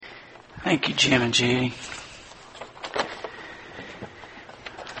Thank you, Jim and Judy.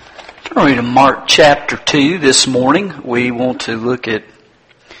 Turn with me to Mark chapter 2 this morning. We want to look at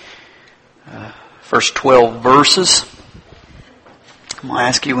first 12 verses. I'm going to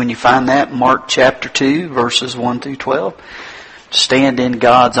ask you when you find that, Mark chapter 2, verses 1 through 12. To stand in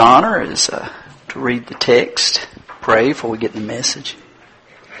God's honor is to read the text, pray before we get the message.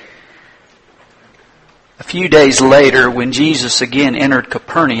 A few days later, when Jesus again entered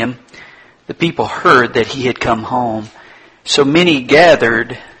Capernaum, the people heard that he had come home. So many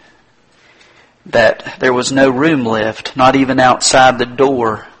gathered that there was no room left, not even outside the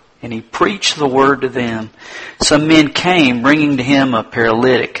door, and he preached the word to them. Some men came, bringing to him a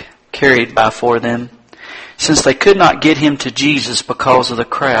paralytic, carried by four of them. Since they could not get him to Jesus because of the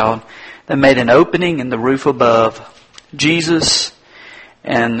crowd, they made an opening in the roof above Jesus,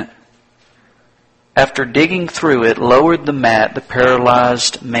 and after digging through it, lowered the mat the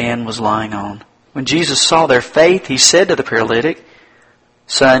paralyzed man was lying on. When Jesus saw their faith, he said to the paralytic,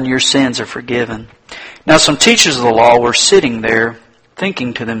 "Son, your sins are forgiven." Now some teachers of the law were sitting there,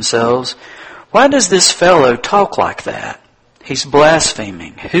 thinking to themselves, "Why does this fellow talk like that? He's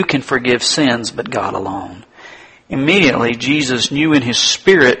blaspheming. Who can forgive sins but God alone?" Immediately Jesus knew in his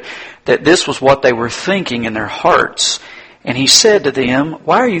spirit that this was what they were thinking in their hearts. And he said to them,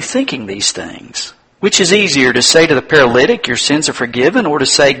 "Why are you thinking these things? Which is easier, to say to the paralytic, 'Your sins are forgiven,' or to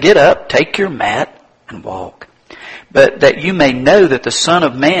say, 'Get up, take your mat, and walk'? But that you may know that the Son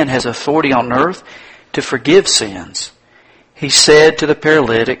of Man has authority on earth to forgive sins." He said to the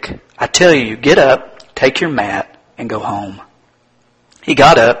paralytic, "I tell you, get up, take your mat, and go home." He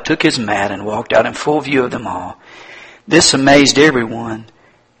got up, took his mat, and walked out in full view of them all. This amazed everyone,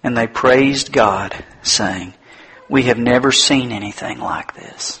 and they praised God, saying, "We have never seen anything like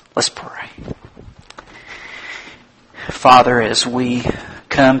this." Let's pray. Father, as we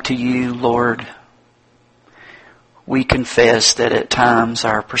come to you, Lord, we confess that at times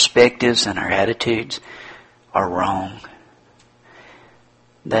our perspectives and our attitudes are wrong.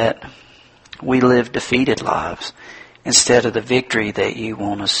 That we live defeated lives instead of the victory that you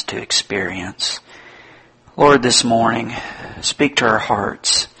want us to experience. Lord, this morning, speak to our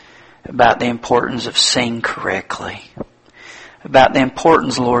hearts about the importance of seeing correctly, about the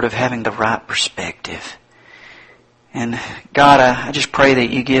importance, Lord, of having the right perspective. And God, I just pray that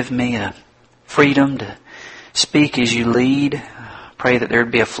you give me a freedom to speak as you lead. Pray that there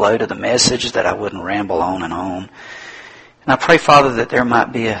would be a flow to the message, that I wouldn't ramble on and on. And I pray, Father, that there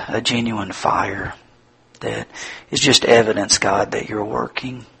might be a genuine fire that is just evidence, God, that you're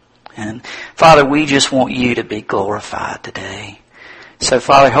working. And Father, we just want you to be glorified today. So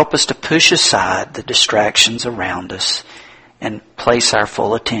Father, help us to push aside the distractions around us and place our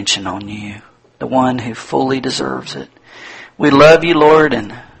full attention on you, the one who fully deserves it. We love you, Lord,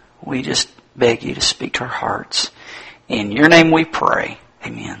 and we just beg you to speak to our hearts. In your name we pray.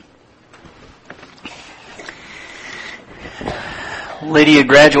 Amen. Lydia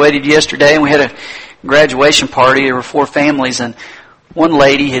graduated yesterday, and we had a graduation party. There were 4 families, and one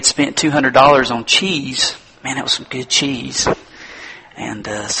lady had spent $200 on cheese. Man, that was some good cheese. And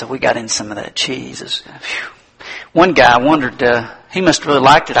so we got in some of that cheese. One guy wondered, he must have really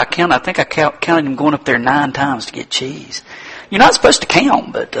liked it. I think I counted him going up there 9 times to get cheese. You're not supposed to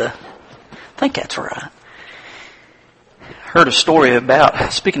count, but I think that's right. Heard a story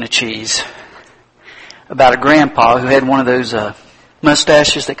about, speaking of cheese, about a grandpa who had one of those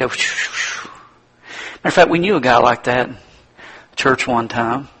mustaches that go. Matter of fact, we knew a guy like that in church one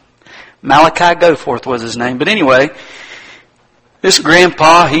time. Malachi Goforth was his name. But anyway, this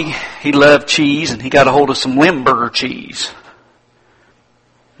grandpa, he loved cheese, and he got a hold of some Limburger cheese.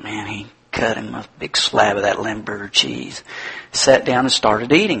 Man, he cut him a big slab of that Limburger cheese, sat down and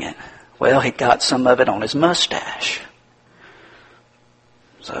started eating it. Well, he got some of it on his mustache.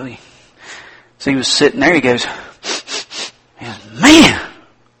 So he was sitting there, he goes, "Man,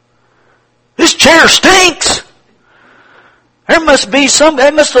 this chair stinks. They must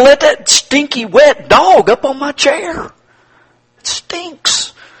have let that stinky wet dog up on my chair. It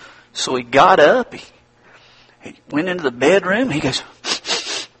stinks." So he got up, he went into the bedroom, he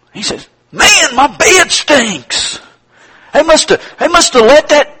says, "Man, my bed stinks. They must have let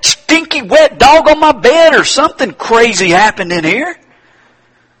that stinky wet dog on my bed, or something crazy happened in here."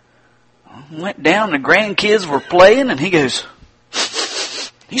 Went down, the grandkids were playing, and he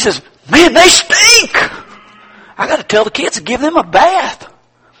says, "Man, they stink. I got to tell the kids to give them a bath.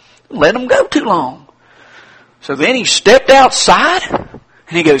 Let them go too long." So then he stepped outside, and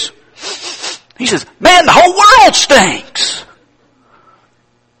he says, "Man, the whole world stinks."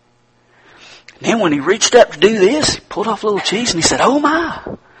 And then when he reached up to do this, he pulled off a little cheese, and he said, "Oh my,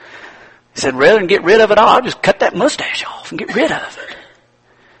 He said, rather than get rid of it all, I'll just cut that mustache off and get rid of it.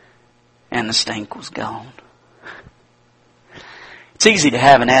 And the stink was gone. It's easy to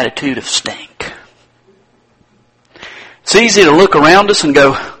have an attitude of stink. It's easy to look around us and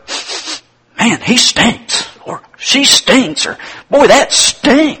go, man, he stinks, or she stinks, or boy, that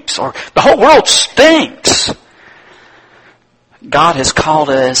stinks, or the whole world stinks. God has called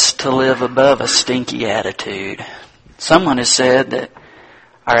us to live above a stinky attitude. Someone has said that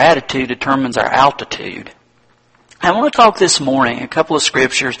our attitude determines our altitude. I want to talk this morning, a couple of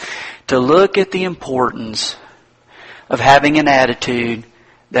scriptures, to look at the importance of having an attitude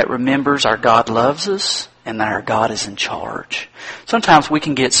that remembers our God loves us and that our God is in charge. Sometimes we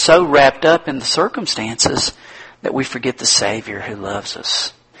can get so wrapped up in the circumstances that we forget the Savior who loves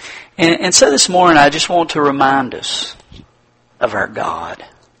us. And so this morning I just want to remind us of our God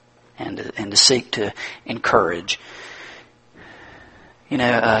and to seek to encourage. You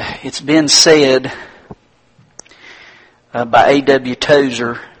know, it's been said by A.W.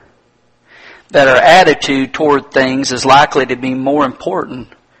 Tozer that our attitude toward things is likely to be more important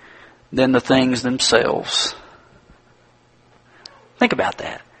than the things themselves. Think about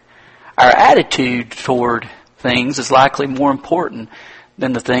that. Our attitude toward things is likely more important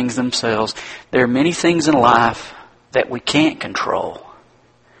than the things themselves. There are many things in life that we can't control,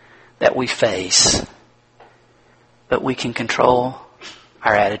 that we face, but we can control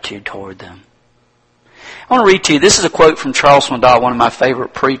our attitude toward them. I want to read to you, this is a quote from Charles Swindoll, one of my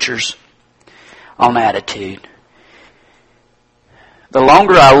favorite preachers on attitude. The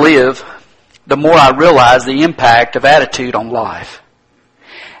longer I live, the more I realize the impact of attitude on life.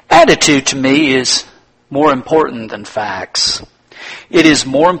 Attitude to me is more important than facts. It is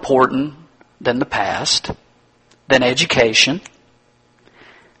more important than the past, than education,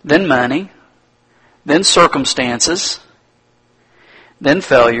 than money, than circumstances, than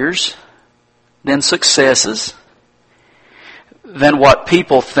failures, than successes, than what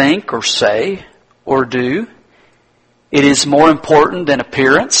people think or say or do. It is more important than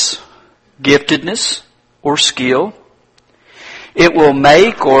appearance, giftedness, or skill. It will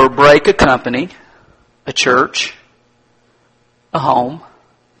make or break a company, a church, a home.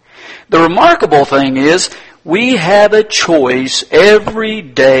 The remarkable thing is we have a choice every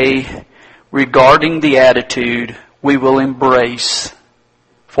day regarding the attitude we will embrace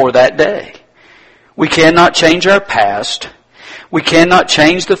for that day. We cannot change our past. We cannot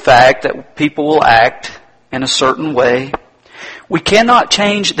change the fact that people will act in a certain way. We cannot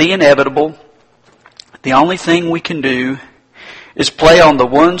change the inevitable. The only thing we can do is play on the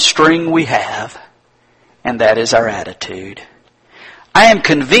one string we have, and that is our attitude. I am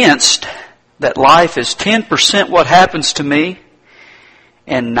convinced that life is 10% what happens to me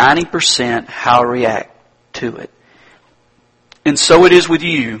and 90% how I react to it. And so it is with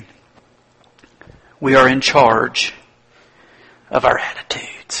you. We are in charge of our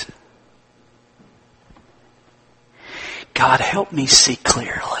attitudes. God, help me see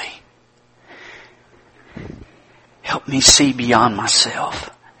clearly. Help me see beyond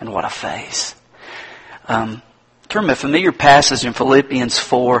myself and what I face. Turn to a familiar passage in Philippians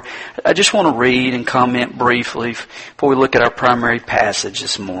 4. I just want to read and comment briefly before we look at our primary passage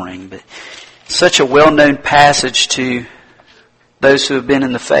this morning. But such a well-known passage to those who have been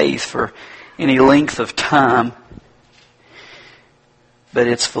in the faith for any length of time. But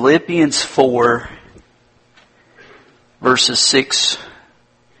it's Philippians 4, verses 6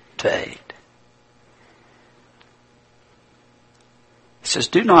 to 8. It says,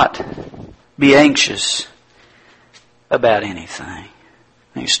 do not be anxious about anything.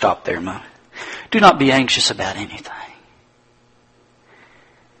 Let me stop there a moment. Do not be anxious about anything.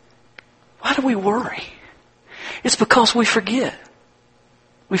 Why do we worry? It's because we forget.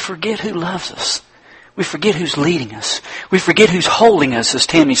 We forget who loves us. We forget who's leading us. We forget who's holding us, as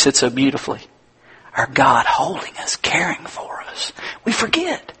Tammy said so beautifully. Our God holding us, caring for us. We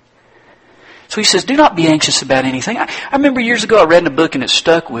forget. So he says, do not be anxious about anything. I remember years ago I read in a book and it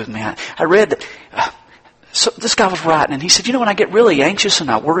stuck with me. I read that so this guy was writing and he said, you know, when I get really anxious and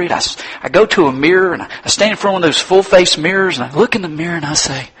I'm worried, I go to a mirror and I stand in front of one of those full-face mirrors and I look in the mirror and I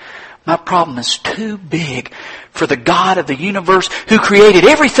say, my problem is too big for the God of the universe who created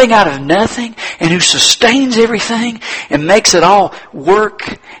everything out of nothing and who sustains everything and makes it all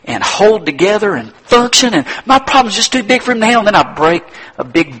work and hold together and function. And my problem is just too big for him to handle. And then I break a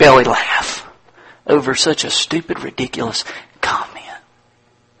big belly laugh over such a stupid, ridiculous comment.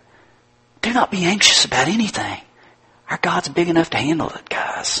 Do not be anxious about anything. Our God's big enough to handle it,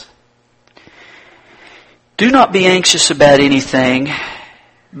 guys. Do not be anxious about anything,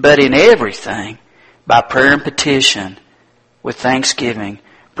 but in everything, by prayer and petition, with thanksgiving,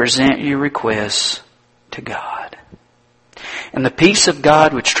 present your requests to God. And the peace of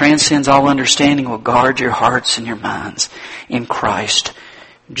God, which transcends all understanding, will guard your hearts and your minds in Christ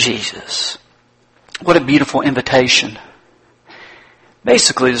Jesus. What a beautiful invitation.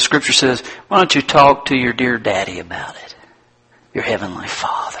 Basically, the Scripture says, why don't you talk to your dear daddy about it? Your Heavenly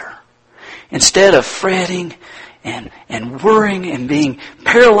Father. Instead of fretting and worrying and being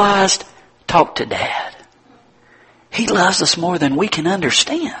paralyzed, talk to Dad. He loves us more than we can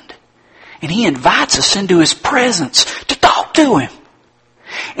understand. And He invites us into His presence to talk to Him.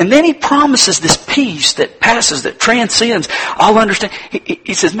 And then He promises this peace that passes, that transcends all understanding.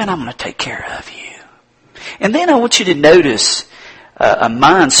 He says, man, I'm going to take care of you. And then I want you to notice a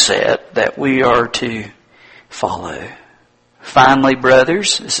mindset that we are to follow. Finally,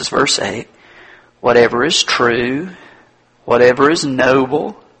 brothers, this is verse 8, whatever is true, whatever is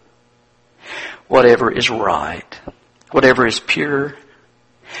noble, whatever is right, whatever is pure,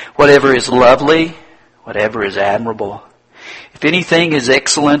 whatever is lovely, whatever is admirable, if anything is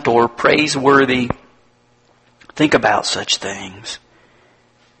excellent or praiseworthy, think about such things.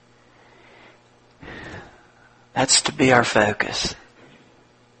 That's to be our focus.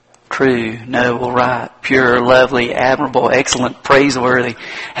 True, noble, right, pure, lovely, admirable, excellent, praiseworthy.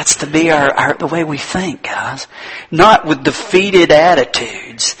 That's to be the way we think, guys. Not with defeated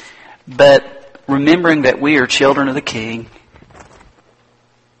attitudes, but remembering that we are children of the King.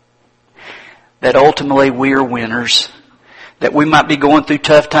 That ultimately we are winners. That we might be going through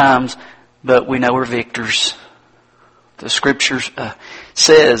tough times, but we know we're victors. The Scripture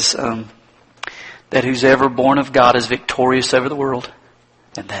says that who's ever born of God is victorious over the world.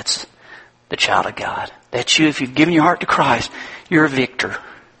 And that's the child of God. That's you. If you've given your heart to Christ, you're a victor.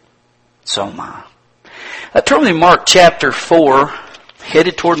 So am I. Turn with me to Mark chapter 4,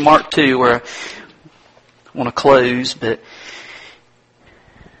 headed toward Mark 2, where I want to close,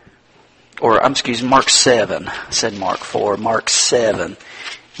 Mark 7. I said Mark 4, Mark 7.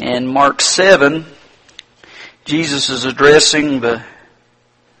 In Mark 7, Jesus is addressing the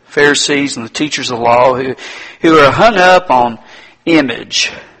Pharisees and the teachers of the law who are hung up on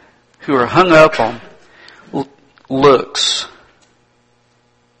image, who are hung up on looks.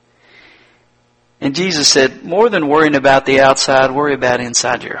 And Jesus said, more than worrying about the outside, worry about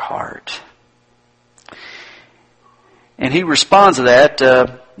inside your heart. And He responds to that.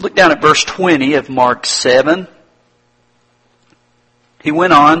 Look down at verse 20 of Mark 7. He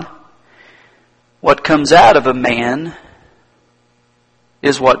went on, what comes out of a man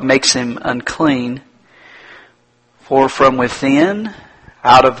is what makes him unclean. For from within,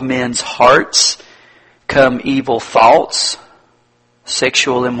 out of men's hearts, come evil thoughts,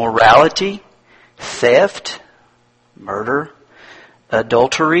 sexual immorality, theft, murder,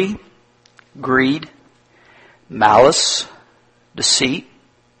 adultery, greed, malice, deceit,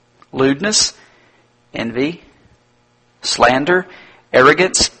 lewdness, envy, slander,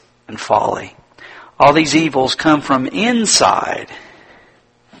 arrogance, and folly. All these evils come from inside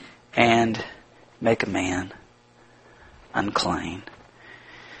and make a man unclean.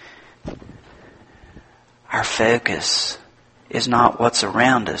 Our focus is not what's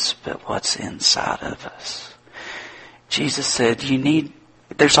around us, but what's inside of us. Jesus said,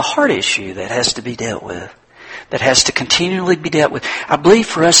 there's a heart issue that has to be dealt with, that has to continually be dealt with. I believe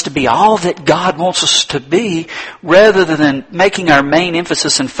for us to be all that God wants us to be, rather than making our main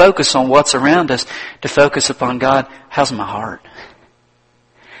emphasis and focus on what's around us, to focus upon God. How's my heart?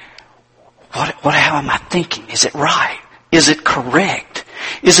 How am I thinking? Is it right? Is it correct?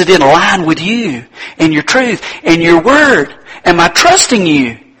 Is it in line with you and your truth and your word? Am I trusting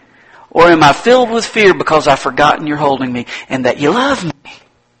you? Or am I filled with fear because I've forgotten you're holding me and that you love me?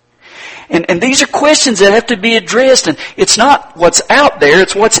 And these are questions that have to be addressed. And it's not what's out there,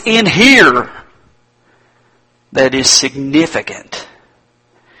 it's what's in here that is significant.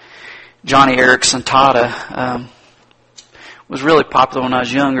 Johnny Erickson Tata was really popular when I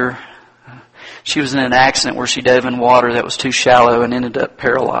was younger. She was in an accident where she dove in water that was too shallow and ended up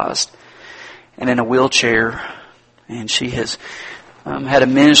paralyzed and in a wheelchair. And she has had a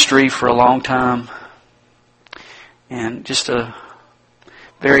ministry for a long time and just a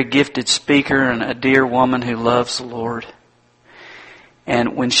very gifted speaker and a dear woman who loves the Lord.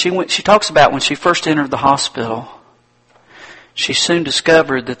 And when she talks about when she first entered the hospital, she soon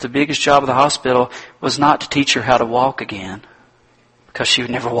discovered that the biggest job of the hospital was not to teach her how to walk again, because she would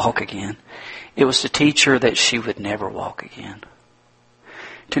never walk again. It was to teach her that she would never walk again.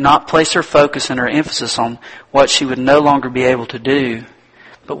 To not place her focus and her emphasis on what she would no longer be able to do,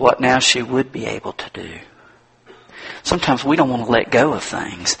 but what now she would be able to do. Sometimes we don't want to let go of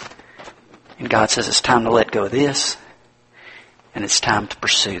things. And God says it's time to let go of this. And it's time to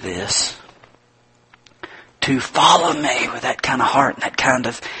pursue this. To follow me with that kind of heart and that kind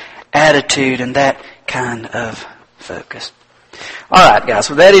of attitude and that kind of focus. Alright guys,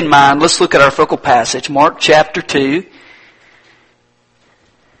 with that in mind, let's look at our focal passage. Mark chapter 2.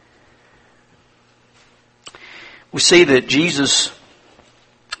 We see that Jesus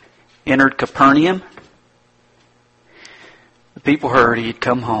entered Capernaum. The people heard he had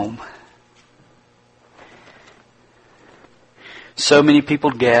come home. So many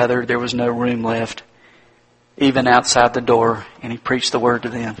people gathered, there was no room left, even outside the door, and he preached the word to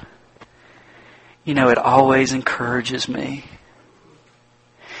them. You know, it always encourages me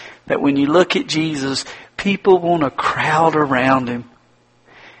that when you look at Jesus, people want to crowd around him.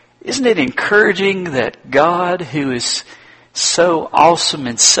 Isn't it encouraging that God, who is so awesome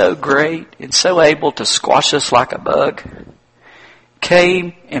and so great and so able to squash us like a bug,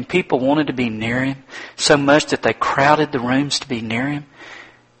 came and people wanted to be near him so much that they crowded the rooms to be near him?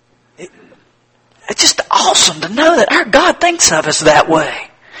 It's just awesome to know that our God thinks of us that way.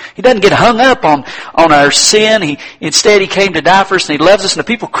 He doesn't get hung up on our sin. Instead, he came to die for us and he loves us, and the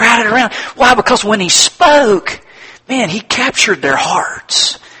people crowded around. Why? Because when he spoke, man, he captured their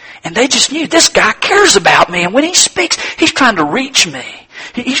hearts. And they just knew, this guy cares about me. And when he speaks, he's trying to reach me.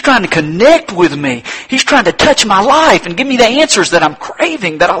 He's trying to connect with me. He's trying to touch my life and give me the answers that I'm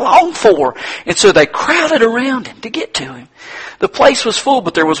craving, that I long for. And so they crowded around him to get to him. The place was full,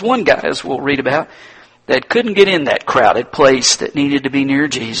 but there was one guy, as we'll read about, that couldn't get in that crowded place, that needed to be near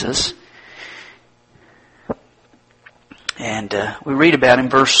Jesus. And we read about in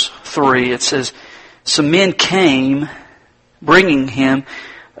verse 3, it says, some men came, bringing him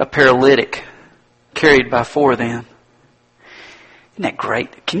a paralytic, carried by 4 of them. Isn't that great?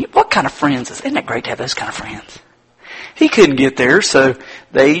 What kind of friends isn't that great to have those kind of friends? He couldn't get there, so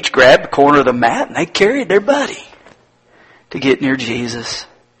they each grabbed the corner of the mat and they carried their buddy to get near Jesus.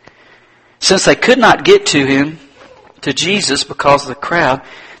 Since they could not get to him, to Jesus, because of the crowd,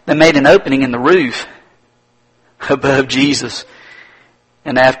 they made an opening in the roof above Jesus.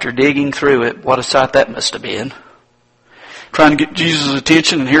 And after digging through it, what a sight that must have been. Trying to get Jesus'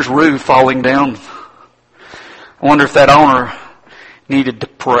 attention, and here's roof falling down. I wonder if that owner needed to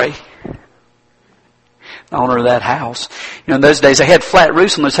pray. The owner of that house. You know, in those days they had flat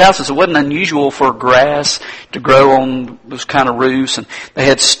roofs on those houses. It wasn't unusual for grass to grow on those kind of roofs. And they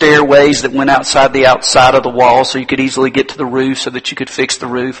had stairways that went outside of the wall so you could easily get to the roof so that you could fix the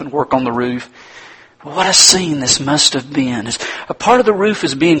roof and work on the roof. But what a scene this must have been. A part of the roof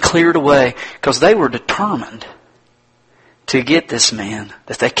is being cleared away because they were determined to get this man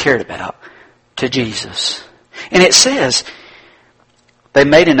that they cared about to Jesus. And it says, they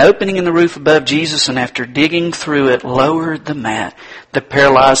made an opening in the roof above Jesus, and after digging through it, lowered the mat the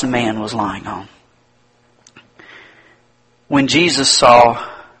paralyzed man was lying on. When Jesus saw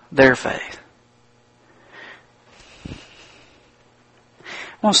their faith. I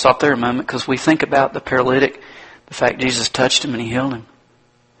want to stop there a moment because we think about the paralytic, the fact Jesus touched him and he healed him.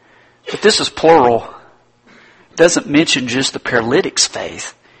 But this is plural. It doesn't mention just the paralytic's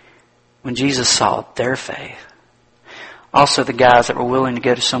faith. When Jesus saw their faith. Also the guys that were willing to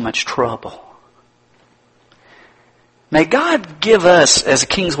go to so much trouble. May God give us, as a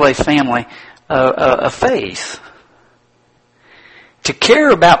Kingsway family, a faith to care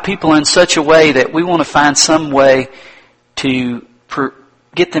about people in such a way that we want to find some way to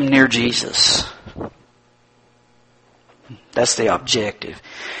get them near Jesus. That's the objective.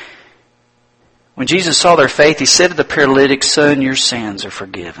 When Jesus saw their faith, he said to the paralytic, "Son, your sins are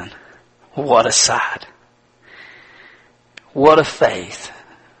forgiven." What a sight. What a faith.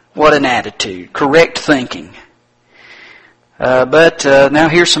 What an attitude. Correct thinking. But now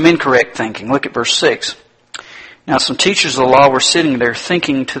here's some incorrect thinking. Look at verse 6. Now some teachers of the law were sitting there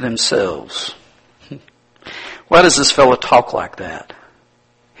thinking to themselves, why does this fellow talk like that?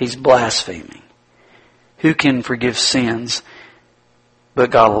 He's blaspheming. Who can forgive sins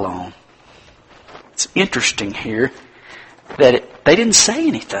but God alone? It's interesting here that they didn't say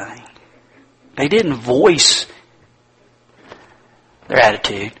anything. They didn't voice their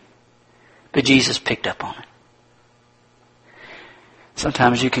attitude, but Jesus picked up on it.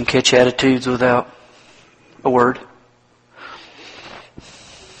 Sometimes you can catch attitudes without a word.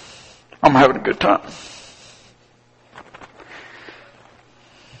 I'm having a good time.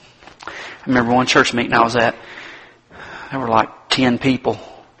 I remember one church meeting I was at. There were like 10 people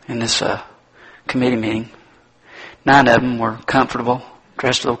in this committee meeting. 9 of them were comfortable,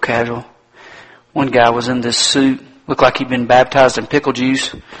 dressed a little casual. One guy was in this suit, looked like he'd been baptized in pickle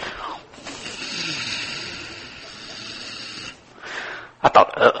juice. I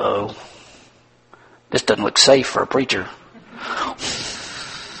thought, uh-oh, this doesn't look safe for a preacher.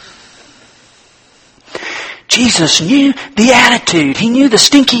 Jesus knew the attitude. He knew the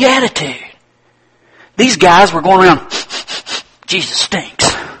stinky attitude. These guys were going around, Jesus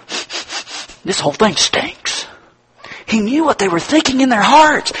stinks. This whole thing stinks. He knew what they were thinking in their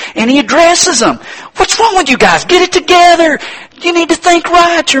hearts, and He addresses them. What's wrong with you guys? Get it together. You need to think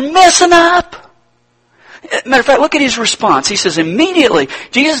right. You're messing up. Matter of fact, look at His response. He says immediately,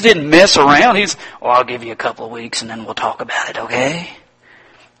 Jesus didn't mess around. He's, I'll give you a couple of weeks and then we'll talk about it, okay?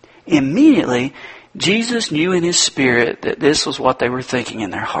 Immediately, Jesus knew in His spirit that this was what they were thinking in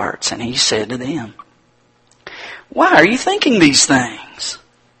their hearts, and He said to them, why are you thinking these things?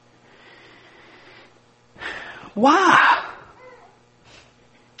 Why?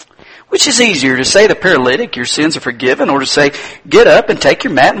 Which is easier, to say to the paralytic, your sins are forgiven, or to say, get up and take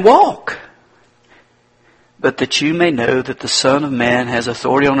your mat and walk? But that you may know that the Son of Man has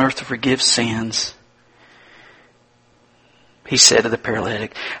authority on earth to forgive sins. He said to the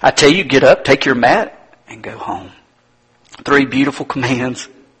paralytic, I tell you, get up, take your mat, and go home. 3 beautiful commands.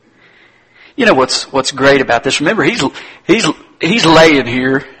 You know what's great about this? Remember, he's laying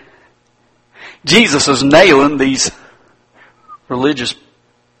here. Jesus is nailing these religious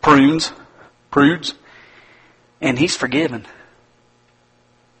prudes, and He's forgiven.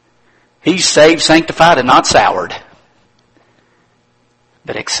 He's saved, sanctified, and not soured,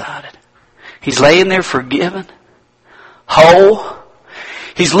 but excited. He's laying there forgiven, whole.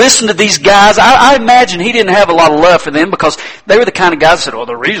 He's listened to these guys. I imagine He didn't have a lot of love for them, because they were the kind of guys that said, well,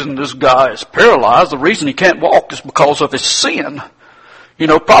 the reason this guy is paralyzed, the reason he can't walk is because of his sin. You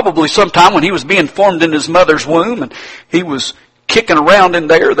know, probably sometime when he was being formed in his mother's womb and he was kicking around in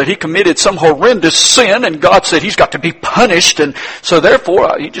there, that he committed some horrendous sin, and God said he's got to be punished, and so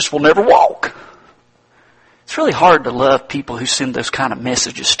therefore he just will never walk. It's really hard to love people who send those kind of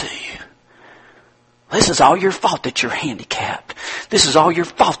messages to you. This is all your fault that you're handicapped. This is all your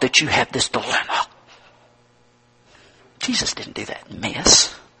fault that you have this dilemma. Jesus didn't do that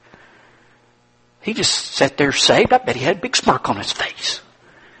mess. He just sat there saved. I bet he had a big smirk on his face.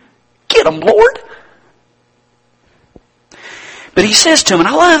 Get him, Lord. But He says to him, and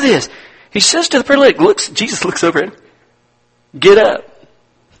I love this, He says to the paralytic, Jesus looks over at him, get up.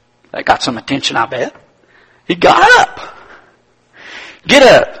 That got some attention, I bet. He got up. Get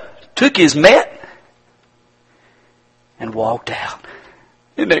up. Took his mat and walked out.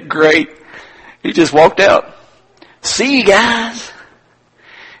 Isn't that great? He just walked out. See you guys.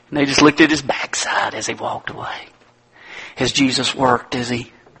 And they just looked at his backside as he walked away. As Jesus worked, as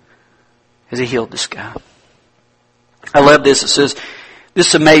he healed this guy. I love this. It says,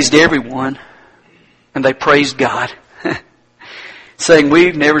 this amazed everyone, and they praised God, saying,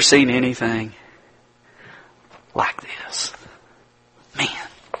 we've never seen anything like this. Man.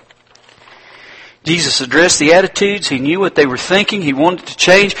 Jesus addressed the attitudes. He knew what they were thinking. He wanted to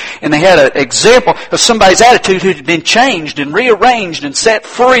change. And they had an example of somebody's attitude who had been changed and rearranged and set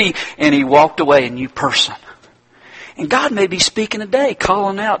free. And He walked away a new person. And God may be speaking today,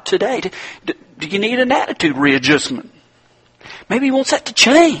 calling out today. Do you need an attitude readjustment? Maybe He wants that to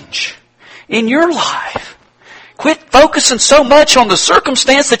change in your life. Quit focusing so much on the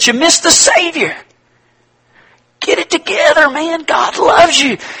circumstance that you miss the Savior. Get it together, man. God loves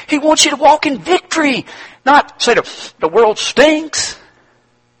you. He wants you to walk in victory. Not say the world stinks,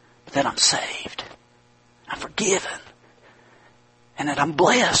 but that I'm saved. I'm forgiven. And that I'm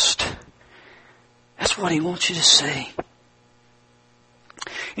blessed. That's what He wants you to see.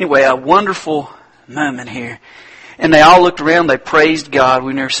 Anyway, a wonderful moment here. And they all looked around. They praised God.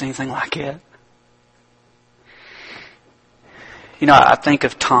 We've never seen anything like it. You know, I think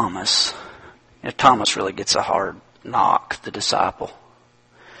of Thomas. You know, Thomas really gets a hard knock, the disciple.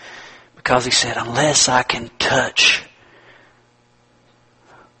 Because he said, unless I can touch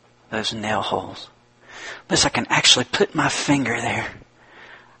those nail holes, unless I can actually put my finger there,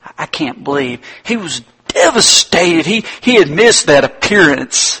 I can't believe. He was devastated. He had missed that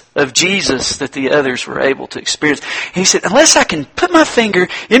appearance of Jesus that the others were able to experience. And he said, unless I can put my finger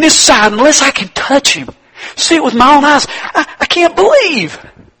in His side, unless I can touch Him, see it with my own eyes, I can't believe.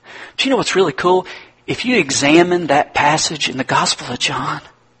 Do you know what's really cool? If you examine that passage in the Gospel of John,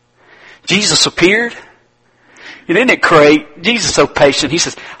 Jesus appeared. And isn't it great? Jesus is so patient. He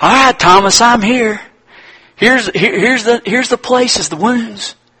says, all right, Thomas, I'm here. Here's the places, the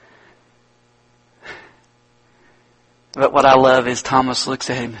wounds. But what I love is Thomas looks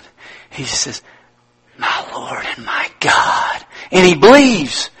at Him and he says, my Lord and my God. And he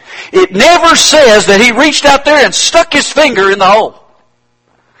believes. It never says that he reached out there and stuck his finger in the hole.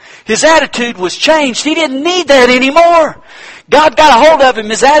 His attitude was changed. He didn't need that anymore. God got a hold of him,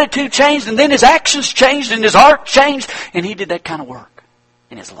 his attitude changed, and then his actions changed, and his heart changed, and he did that kind of work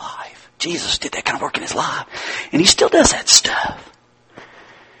in his life. Jesus did that kind of work in his life, and he still does that stuff.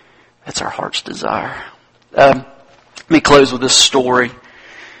 That's our heart's desire. Let me close with this story.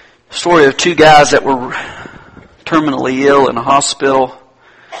 The story of two guys that were terminally ill in a hospital,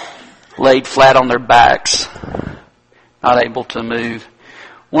 laid flat on their backs, not able to move.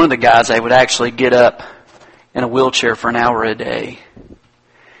 One of the guys, they would actually get up in a wheelchair for an hour a day.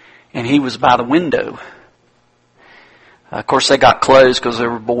 And he was by the window. Of course, they got closed because they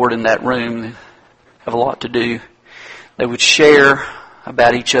were bored in that room. They have a lot to do. They would share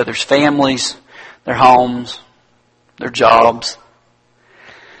about each other's families, their homes, their jobs,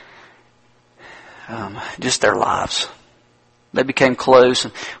 just their lives. They became close.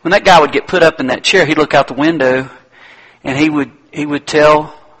 And when that guy would get put up in that chair, he'd look out the window and he would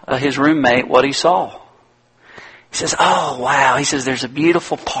tell his roommate what he saw. He says, "Oh, wow." He says, "There's a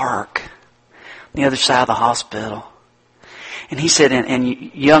beautiful park on the other side of the hospital." And he said,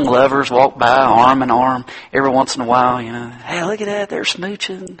 and young lovers walk by arm in arm every once in a while, "Hey, look at that, they're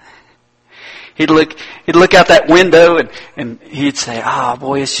smooching." He'd look out that window and he'd say, "Oh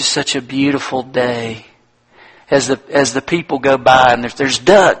boy, it's just such a beautiful day." As the people go by, and there's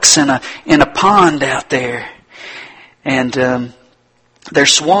ducks in a pond out there. And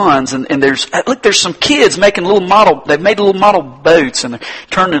there's swans, and there's some kids making they've made little model boats, and they're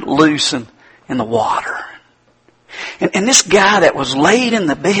turning it loose in the water. And this guy that was laid in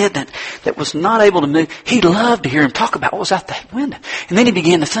the bed that was not able to move, he loved to hear him talk about what was out that window. And then he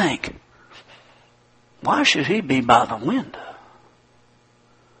began to think, why should he be by the window?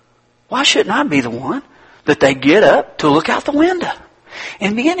 Why shouldn't I be the one that they get up to look out the window?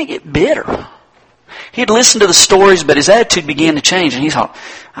 And began to get bitter. He'd listened to the stories, but his attitude began to change. And he thought,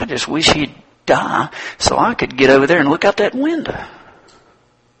 I just wish he'd die so I could get over there and look out that window.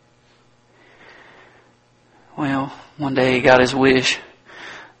 Well, one day he got his wish.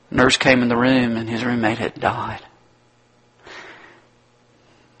 Nurse came in the room and his roommate had died.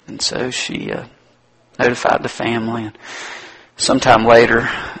 And so she notified the family. And sometime later,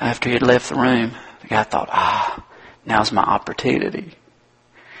 after he had left the room, the guy thought, now's my opportunity.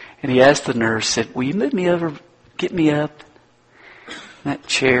 And he asked the nurse, said, "Will you move me over, get me up in that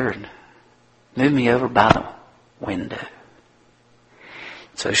chair and move me over by the window?"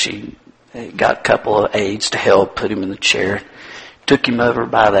 So she got a couple of aides to help, put him in the chair, took him over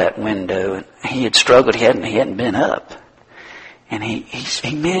by that window, and he had struggled. He hadn't been up. And he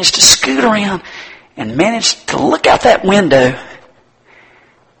managed to scoot around and managed to look out that window,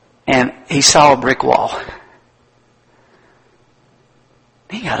 and he saw a brick wall.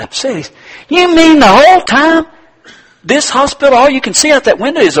 He got upset. He said, "You mean the whole time this hospital, all you can see out that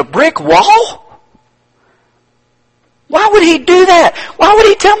window is a brick wall? Why would he do that? Why would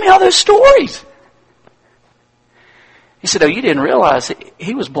he tell me all those stories?" He said, "Oh, you didn't realize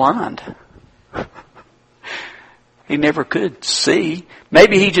he was blind. He never could see.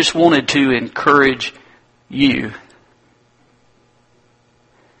 Maybe he just wanted to encourage you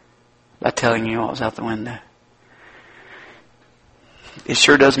by telling you what was out the window." It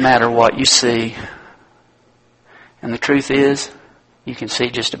sure does matter what you see. And the truth is, you can see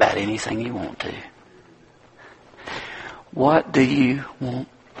just about anything you want to. What do you want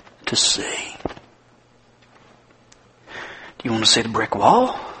to see? Do you want to see the brick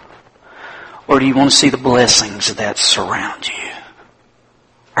wall? Or do you want to see the blessings that surround you?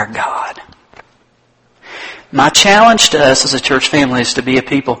 Our God. My challenge to us as a church family is to be a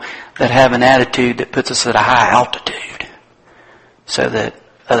people that have an attitude that puts us at a high altitude, so that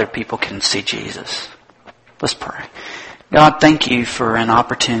other people can see Jesus. Let's pray. God, thank you for an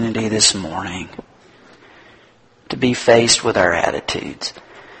opportunity this morning to be faced with our attitudes.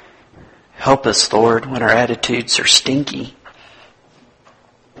 Help us, Lord, when our attitudes are stinky.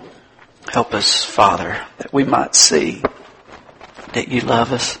 Help us, Father, that we might see that you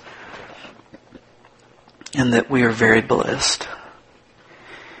love us and that we are very blessed.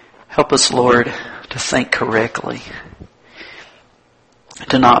 Help us, Lord, to think correctly,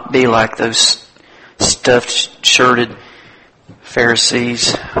 to not be like those stuffed, shirted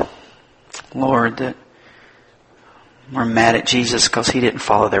Pharisees, Lord, that were mad at Jesus because he didn't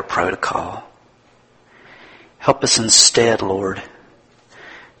follow their protocol. Help us instead, Lord,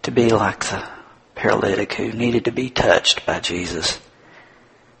 to be like the paralytic who needed to be touched by Jesus,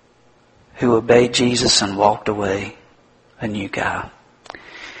 who obeyed Jesus and walked away a new guy.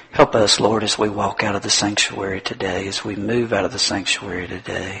 Help us, Lord, as we walk out of the sanctuary today, as we move out of the sanctuary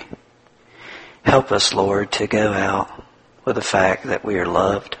today. Help us, Lord, to go out with the fact that we are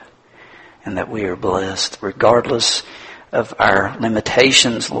loved and that we are blessed, regardless of our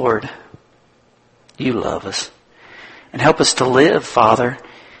limitations, Lord. You love us. And help us to live, Father,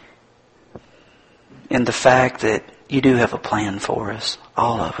 in the fact that you do have a plan for us,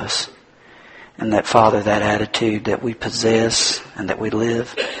 all of us. And that, Father, that attitude that we possess and that we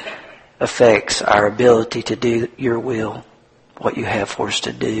live affects our ability to do your will, what you have for us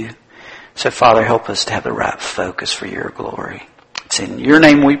to do. So, Father, help us to have the right focus for your glory. It's in your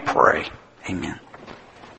name we pray. Amen.